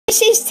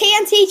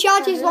PC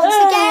charges once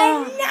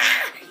again.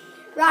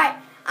 Right,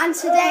 and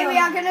today we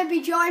are going to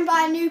be joined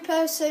by a new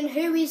person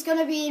who is going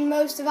to be in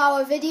most of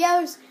our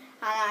videos.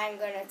 And I'm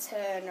going to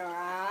turn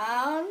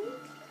around.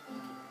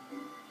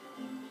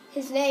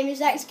 His name is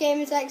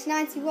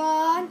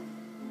XGamersX91.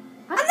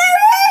 And there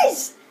he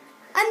is!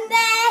 And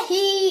there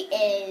he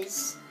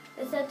is.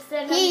 This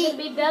episode I'm going to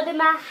be building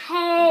my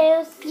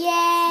house.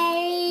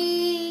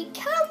 Yay!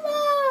 Come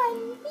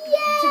on!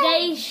 Yay!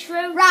 Today's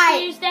Shrove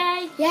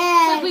Tuesday.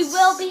 Yes. So we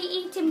will be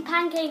eating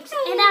pancakes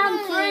in and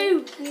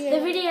through the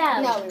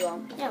video. No, we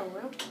won't. Yeah, we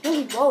will. No,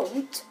 we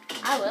won't.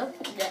 I will.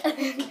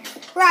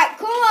 Right,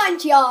 come on,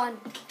 John.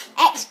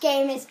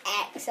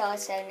 XGamersX,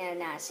 also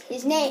known as.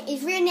 His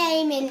real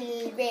name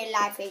in real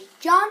life is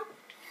John.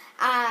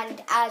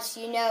 And as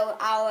you know,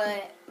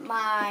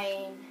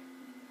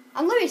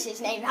 and Lewis's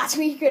name, that's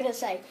what you're going to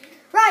say.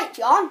 Right,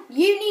 John,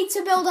 you need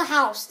to build a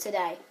house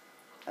today.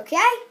 Okay?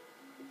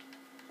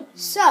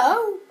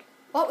 So,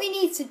 what we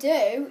need to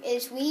do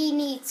is we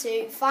need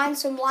to find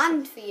some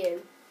land for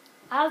you.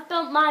 I've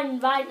built mine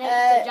right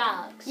next to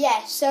Jack's.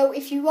 Yeah, so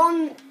if you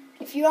want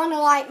to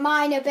like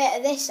mine a bit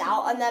of this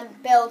out and then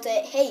build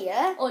it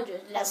here, Or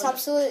just that's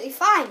absolutely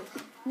fine.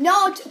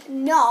 Nod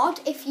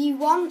if you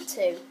want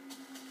to.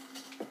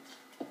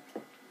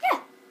 Yeah.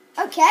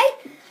 Okay.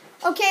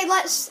 Okay,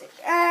 let's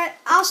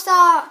I'll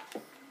start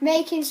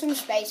making some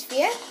space for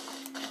you.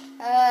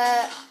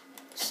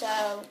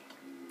 So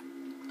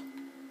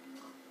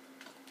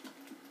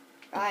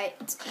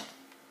right.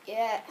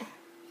 Yeah.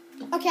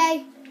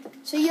 Okay.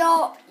 So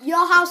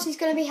your house is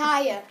going to be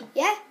higher.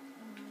 Yeah?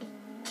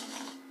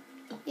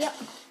 Yep.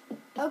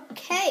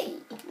 Okay.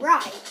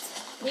 Right.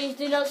 Please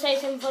do not say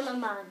it's in front of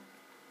mine.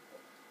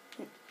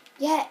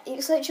 Yeah,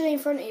 it's literally in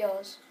front of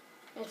yours.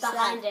 It's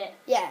behind it.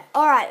 Yeah.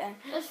 All right then.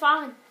 It's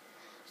fine.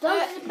 As long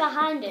as it's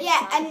behind it.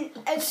 Yeah, and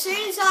as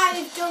soon as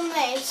I've done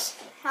this,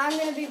 I'm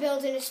going to be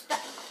building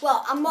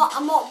well, I'm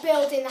not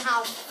building the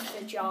house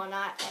for John.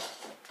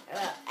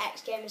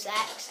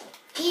 XGamersX.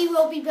 He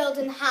will be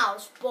building the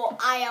house,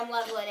 but I am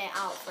leveling it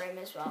out for him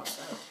as well.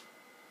 So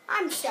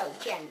I'm so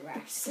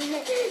generous.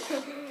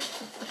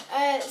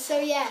 So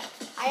yeah,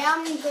 I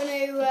am going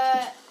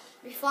to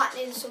be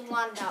flattening some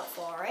land out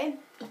for him,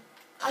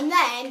 and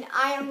then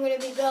I am going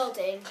to be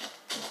building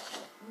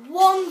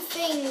one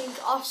thing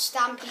off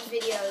Stampy's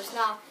videos.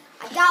 Now,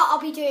 I doubt I'll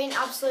be doing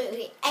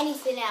absolutely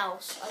anything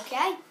else,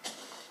 okay?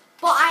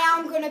 But I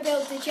am going to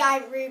build the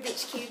giant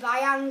Rubik's Cube. I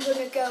am going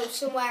to go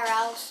somewhere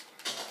else.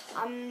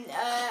 Build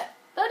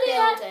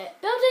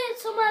it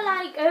somewhere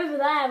like over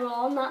there or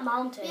on that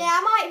mountain. Yeah,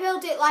 I might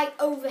build it like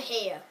over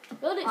here.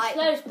 Build it like,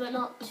 close but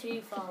not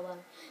too far away.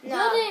 No.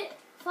 Build it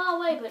far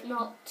away but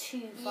not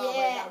too far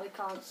away that we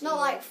can't see. Not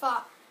like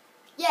far.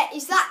 Yeah,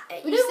 is that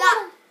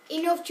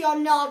enough,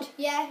 John? Nod.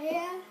 Yeah,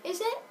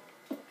 is it?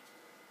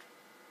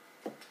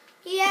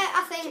 Yeah,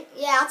 I think.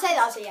 Yeah, I'll take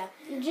that as a yeah.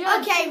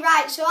 Okay,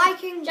 right. So I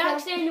can.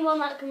 Jack's the only one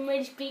that can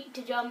really speak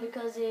to John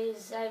because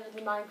he's over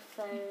the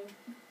microphone.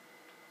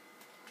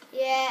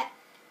 Yeah.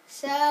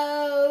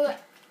 So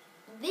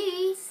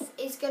this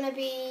is gonna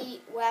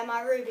be where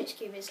my Rubik's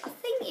Cube is. I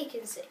think you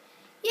can see.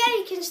 Yeah,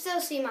 you can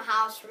still see my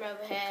house from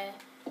over here.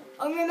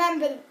 And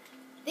remember,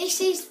 this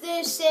is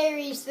the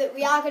series that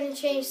we are going to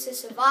change to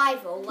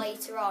survival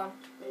later on.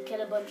 And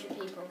kill a bunch of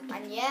people.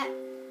 And yeah.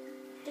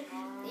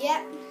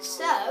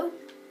 So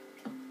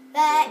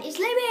there is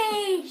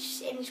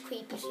Lewis in his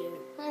creeper suit.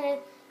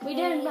 We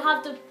don't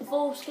have the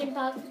full skin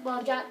pack.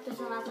 Well, Jack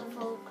doesn't have the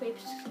full creeper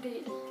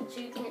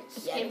suit.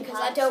 Yeah, because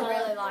I don't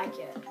really like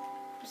it.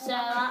 So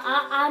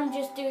I'm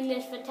just doing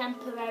this for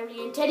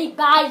temporarily until he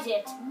buys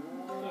it.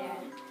 Yeah.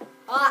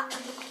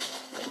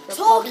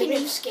 Talking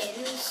of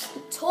skins.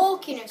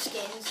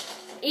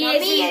 Now,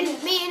 me and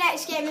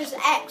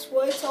XGamersX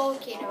were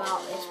talking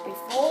about this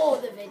before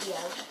the video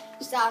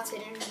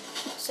started, and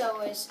so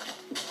was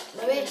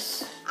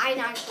Lewis.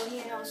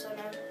 I9Bunny, and also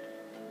known.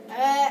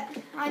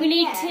 We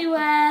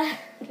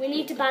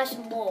need to buy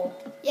some more.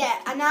 Yeah,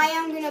 and I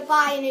am gonna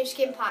buy a new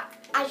skin pack.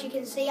 As you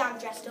can see, I'm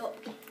dressed up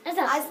as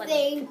the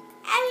Ellie.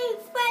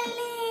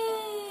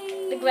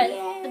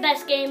 The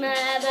best gamer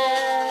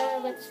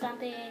ever with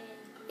Stampy.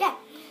 Yeah.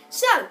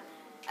 So,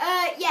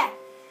 yeah,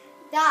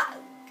 that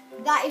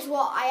is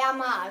what I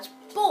am as.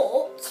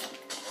 But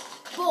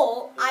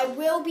I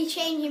will be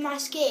changing my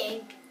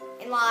skin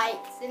in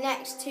like the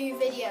next 2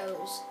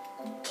 videos.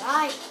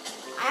 Right.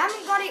 I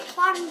haven't got it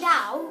planned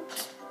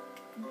out,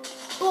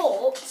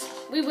 but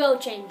we will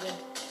change it.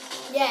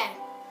 Yeah.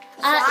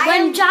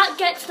 When Jack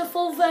gets the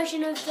full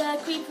version of the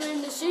creeper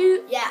in the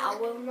suit. Yeah, I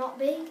will not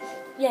be.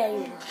 Yeah, you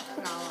will.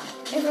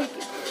 No.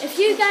 If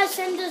you guys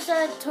send us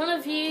a ton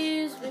of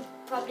views, we'll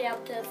probably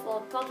have to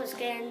afford proper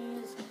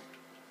skins.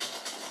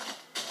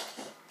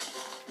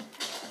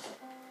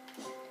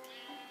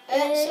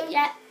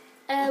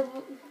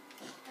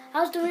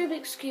 How's the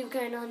Rubik's Cube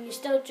going on? You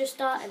still just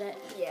started it?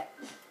 Yeah.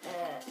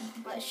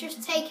 Let's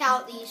just take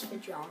out these for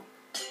John.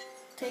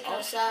 Take off.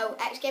 Also,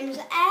 X Gamers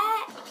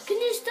X. Can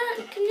you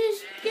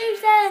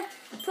use their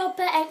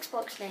proper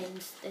Xbox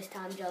names this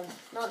time, John?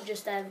 Not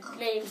just their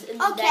names and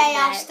then Okay,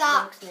 their I'll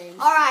start. Xbox names.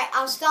 Alright,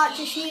 I'll start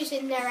just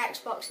using their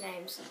Xbox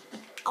names.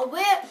 I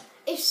will,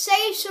 if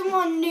say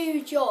someone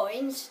new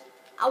joins,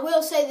 I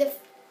will say the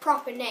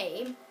proper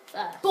name.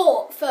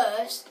 But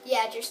first,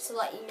 yeah, just to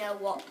let you know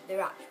what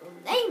their actual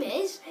name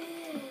is.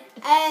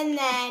 And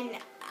then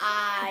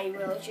I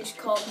will just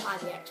call them by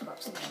the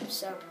Xbox name.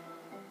 So,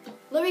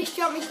 Louis, do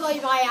you want me to call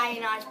you by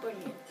Ionized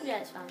Bunyan?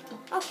 Yeah, it's fine.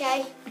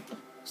 Okay,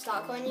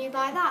 start calling you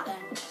by that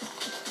then.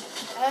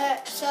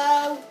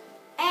 So,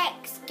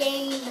 X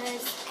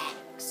Gamers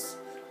X.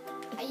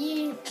 Are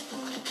you...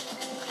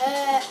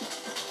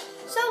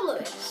 so,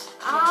 Louis,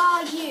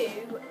 are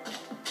you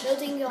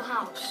building your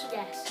house?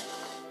 Yes.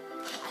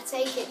 I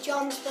take it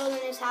John's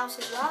building his house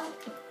as well.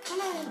 I'm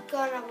gonna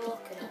go and have a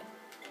look at it.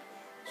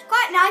 It's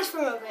quite nice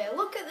from over here.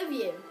 Look at the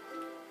view.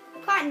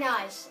 Quite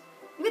nice.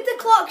 With the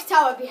clock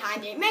tower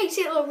behind it makes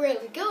it look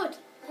really good.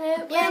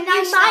 Yeah, nice we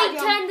might start,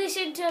 John. turn this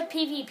into a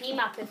PvP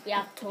map if we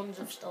have tons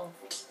of stuff.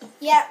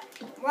 Yep,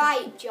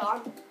 right,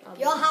 John.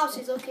 Your house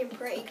is looking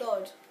pretty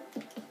good.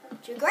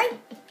 Do you agree?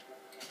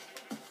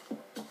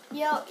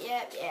 Yep.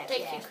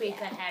 Take your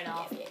creeper head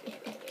off.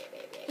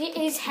 Yep.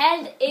 His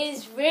head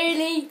is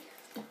really...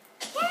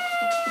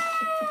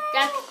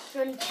 Jack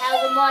can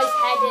tell them what his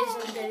head is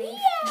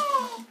underneath.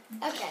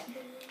 Okay.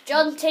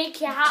 John, take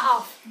your hat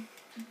off.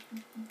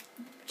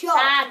 John.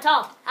 Hat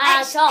off.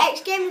 Hat off.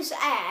 X Gamers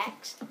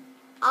X,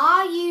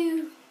 are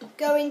you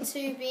going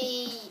to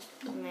be...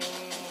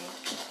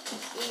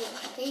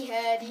 He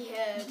heard.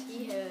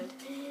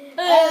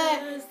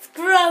 It's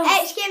gross.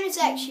 X Gamers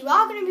X, you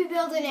are going to be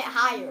building it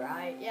higher,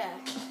 right? Yeah.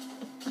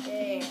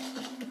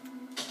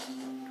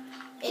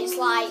 It's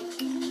like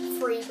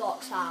 3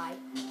 blocks high.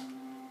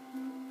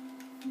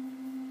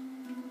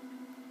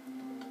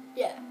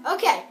 Yeah,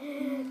 okay.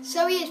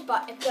 So he is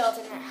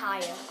building it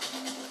higher.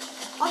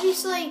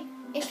 Obviously,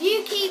 if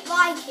you keep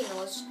liking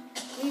us,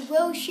 we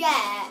will share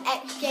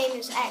X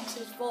Gamers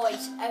X's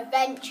voice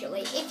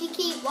eventually. If you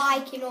keep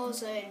liking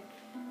us and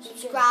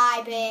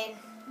subscribing,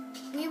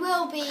 we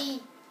will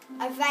be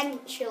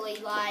eventually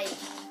like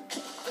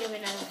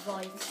Giving a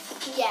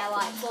voice. yeah,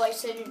 like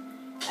voice and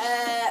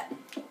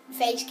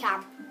face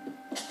cam.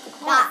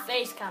 Not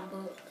face cam,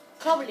 but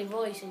probably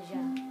voices,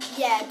 yeah.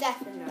 Yeah,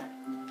 definitely.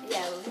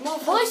 Yeah, more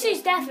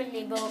Voices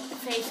definitely, but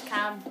face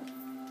cam.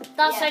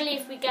 That's Yeah. only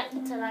if we get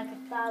to like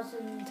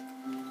 1,000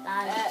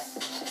 likes.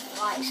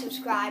 like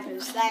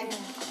subscribers, then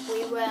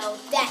we will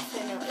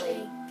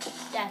definitely.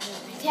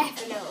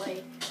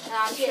 Definitely. And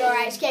I'm sure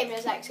X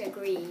Gamers X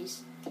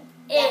agrees.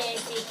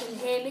 If you can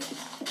hear me.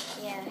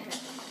 Yeah.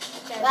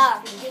 then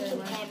Well, you you can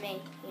can hear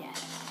me. Yeah.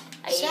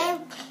 So, So,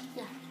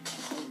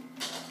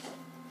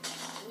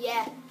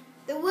 yeah,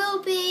 there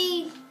will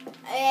be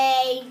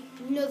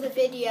another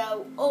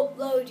video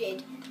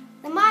uploaded.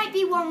 There might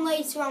be one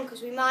later on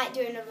because we might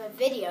do another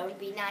video and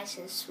be nice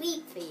and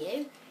sweet for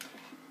you.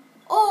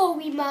 Or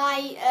we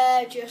might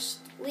just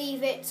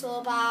leave it till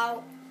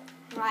about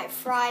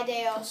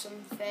Friday or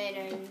something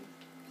and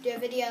do a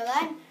video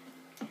then.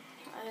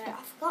 I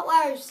forgot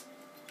where I was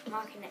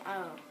marking it.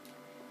 Oh,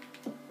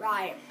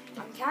 right.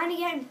 I'm kind of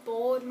getting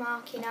bored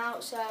marking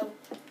out, so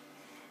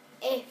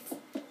if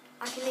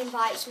I can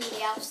invite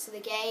somebody else to the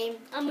game.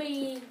 and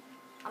we...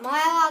 Am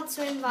I allowed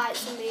to invite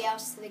somebody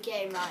else to the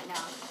game right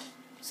now?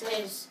 So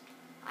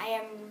I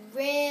am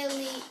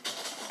really...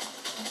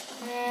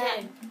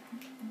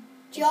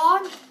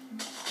 John?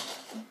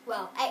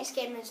 Well, X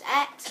Gamers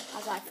X,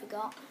 as I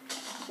forgot.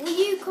 Will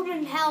you come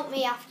and help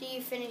me after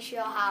you finish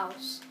your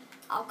house?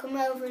 I'll come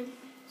over and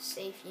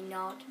see if you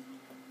nod.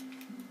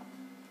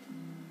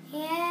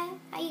 Yeah?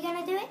 Are you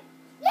going to do it?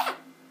 Yeah!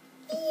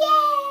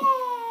 Yeah!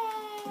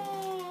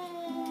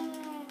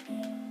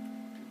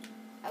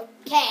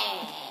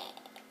 Okay.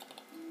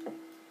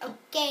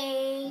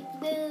 Okay,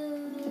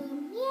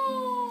 boom,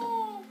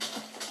 yeah.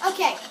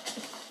 Okay.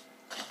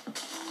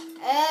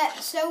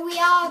 So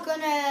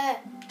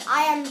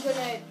I am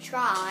gonna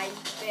try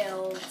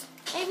build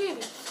A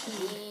Rubik's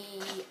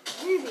the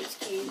Rubik's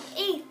Cube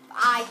if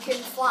I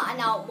can flatten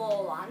out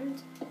more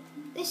land.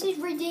 This is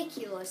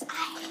ridiculous.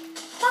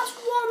 That's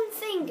one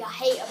thing I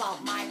hate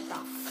about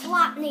Minecraft,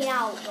 flattening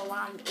out the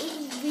land. It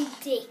is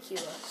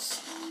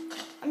ridiculous.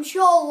 I'm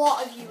sure a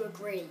lot of you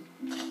agree.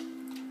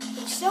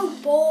 It's so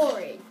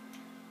boring.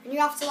 And you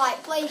have to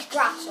place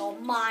grass or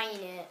mine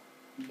it.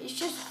 It's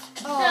just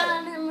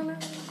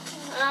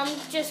I'm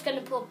just going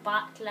to put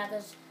back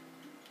levers.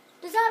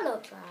 Does that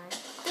look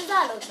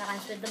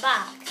nice with the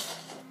backs?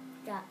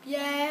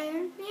 Yeah.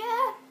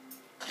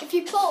 If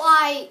you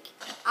put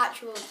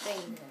actual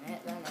things in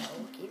it, then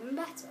it'll look even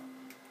better.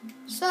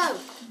 So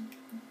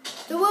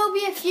there will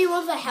be a few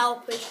other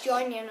helpers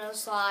joining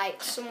us,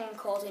 like someone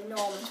called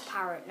Enormous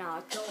Parrot. Now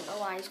I don't know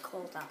why he's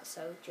called that,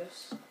 so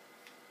just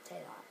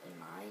take that in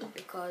mind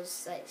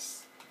because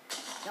it's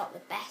not the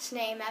best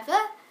name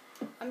ever.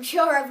 I'm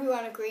sure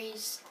everyone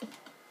agrees.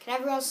 Can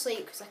everyone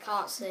sleep? Because I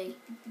can't see.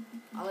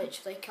 I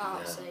literally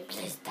can't see.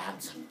 Please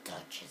dance some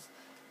touches.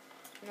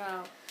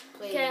 No,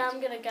 please. Okay, I'm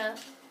gonna go.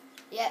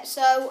 Yeah,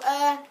 so,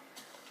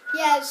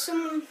 yeah,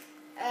 someone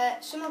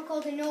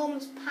called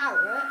Enormous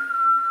Parrot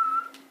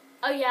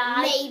Oh yeah.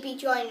 may be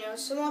joining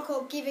us. Someone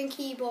called Given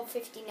Keyboard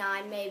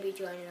 59 may be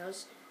joining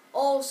us.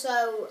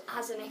 Also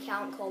has an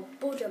account called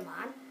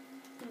Budderman.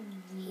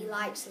 He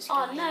likes the Sky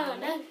Army.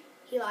 No.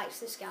 He likes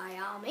the Sky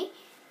Army.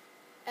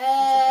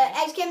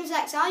 X Gamers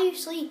X, are you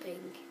sleeping?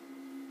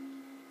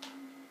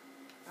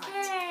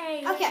 Right.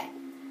 Yay. Okay.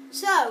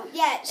 So,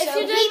 yeah, so you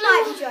he don't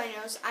might know- be joining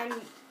us. And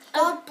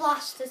God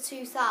Blaster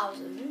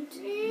 2000.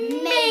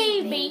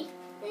 Maybe.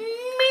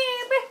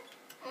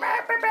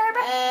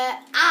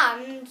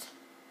 And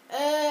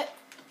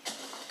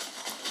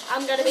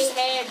I'm gonna be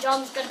here.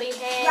 John's gonna be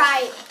here.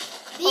 right,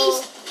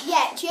 these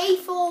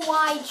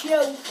J4Y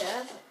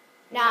Joker.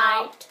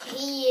 Now Right.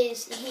 he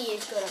is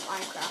good at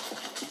Minecraft.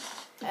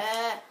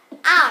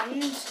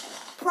 And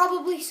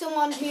probably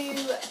someone who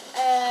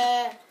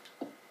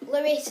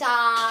Lewis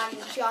and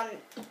John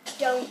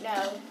don't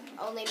know.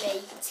 Only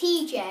me.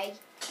 TJ,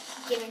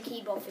 Given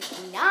Keyboard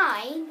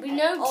 59. We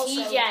know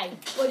also TJ.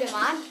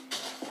 Budderman.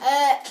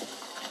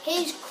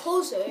 His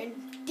cousin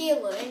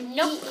Dylan.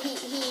 Nope.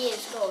 He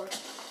is good.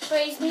 But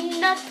he's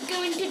not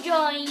going to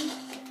join.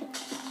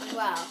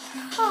 Well,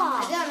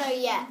 I don't know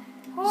yet.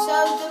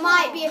 So there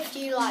might be a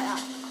few like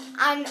that.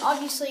 And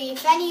obviously,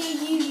 if any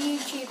of you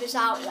YouTubers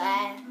out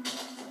there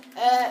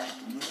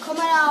come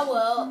in our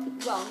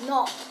world, well,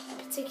 not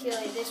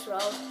particularly this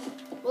world,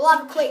 we'll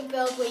have a quick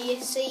build where you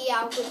see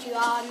how good you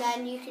are, and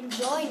then you can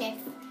join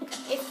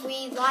if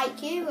we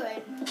like you,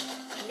 and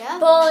you know.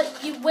 But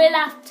you will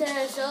have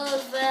to sort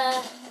of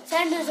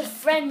send us a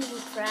friend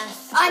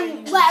request.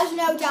 And let us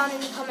know down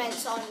in the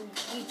comments on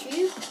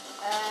YouTube,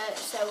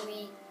 so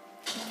we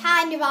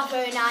kind of have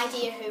an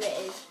idea who it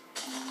is.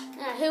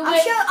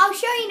 I'll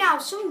show you now.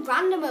 Some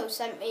randomo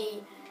sent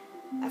me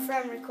a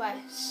friend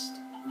request.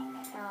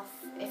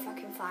 If I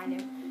can find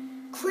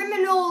him.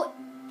 Criminal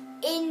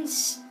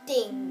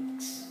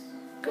Instincts.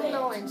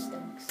 Criminal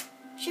Instincts.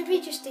 Should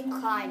we just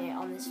decline it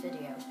on this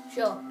video?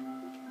 Sure.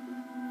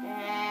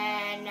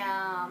 No,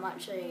 I'm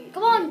actually...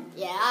 Come on.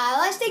 Yeah,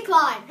 let's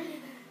decline.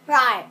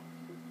 Right.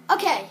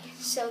 Okay,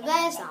 so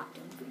there's that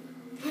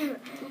done.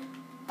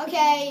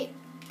 Okay,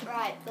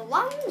 right. The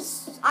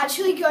land's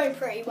actually going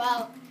pretty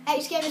well.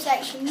 X Gamers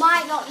X, you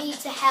might not need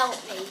to help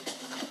me.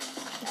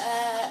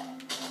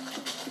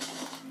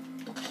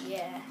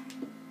 Yeah.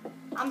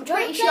 I'm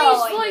pretty sure.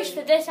 John plays voice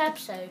for this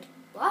episode.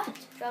 What?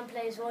 John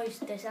plays voice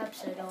this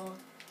episode, or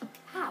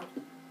How?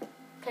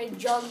 play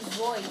John's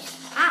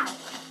voice How?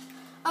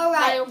 All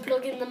by right.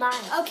 unplugging the mic.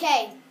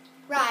 Okay.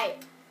 Right.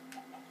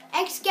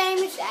 X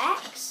Gamers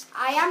X,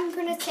 I am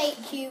gonna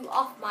take you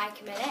off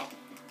mic a minute,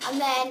 and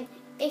then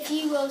if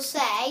you will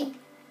say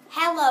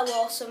hello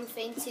or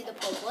something to the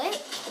public,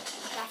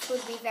 that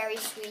would be very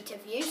sweet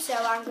of you. So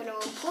I'm going to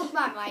unplug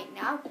my mic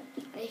now,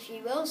 and if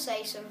you will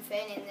say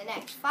something in the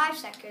next 5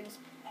 seconds.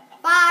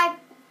 5,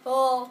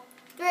 4,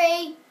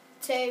 3,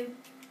 2,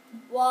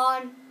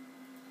 1.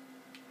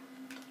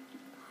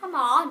 Come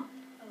on.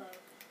 Hello.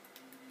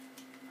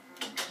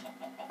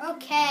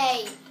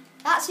 Okay,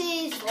 that's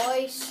his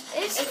voice.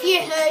 If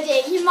you heard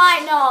it, you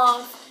might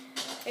not have.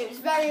 It was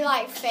very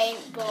faint,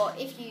 but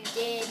if you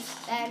did,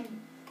 then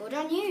good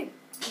on you.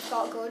 You've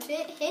got good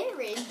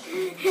hearing.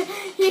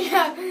 You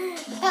know,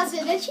 that's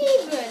an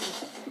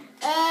achievement.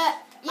 Yeah.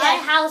 My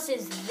house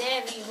is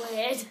very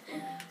weird.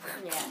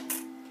 Yeah.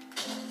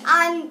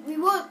 And we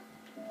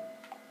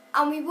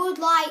would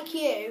like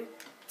you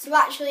to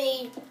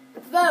actually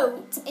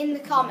vote in the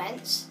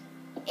comments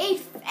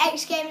if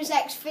X Gamers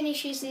X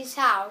finishes his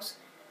house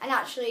and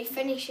actually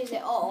finishes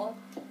it all.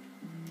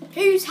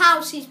 Whose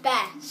house is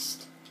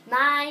best?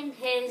 Mine,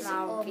 his,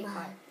 No, or be mine.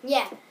 quiet.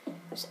 Yeah.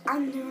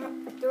 And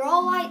they're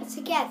all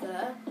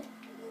together.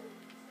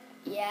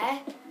 Yeah.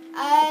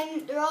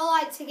 And they're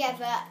all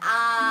together,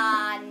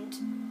 and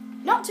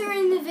not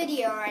during the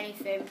video or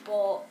anything,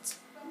 but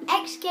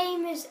X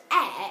Gamers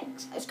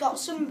X has got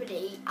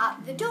somebody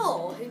at the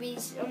door who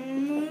is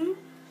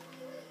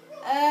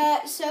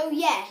so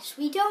yes,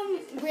 we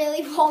don't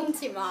really want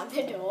him at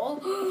the door.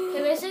 Who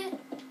is it?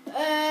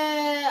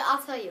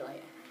 I'll tell you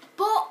later.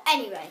 But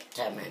anyway.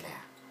 Tell me now.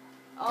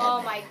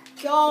 Oh my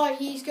god,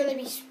 he's gonna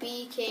be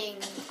speaking.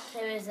 Who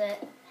is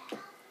it?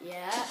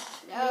 Yeah.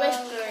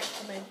 Whisper it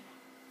to me.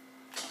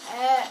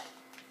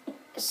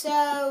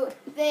 So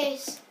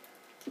this,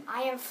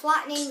 I am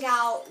flattening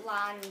out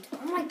land.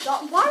 Oh my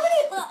god, why would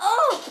it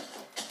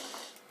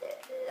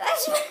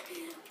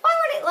why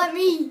would it let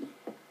me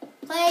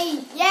play?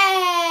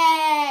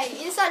 Yay!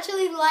 It's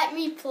actually let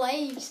me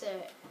place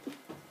it.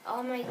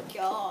 Oh my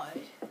god.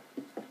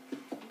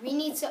 We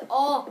need to,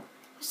 I've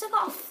still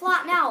got to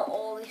flatten out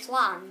all this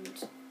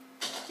land.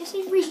 This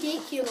is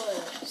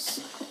ridiculous.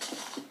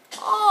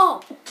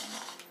 Oh!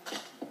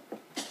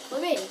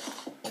 Louis?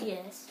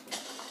 Yes.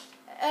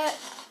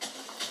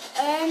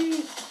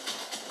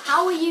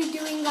 How are you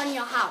doing on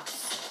your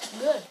house?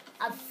 Good.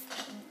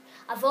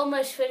 I've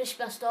almost finished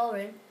my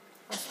storeroom.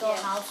 My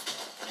storehouse.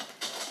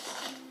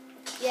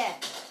 Yeah.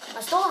 My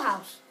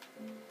storehouse.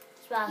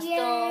 It's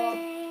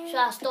Should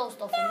I store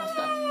stuff in my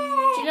store?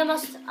 Do you know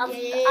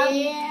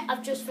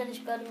I've just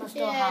finished building my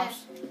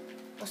storehouse.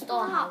 My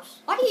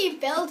storehouse. What are you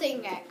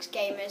building, X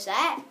Gamers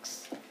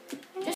X?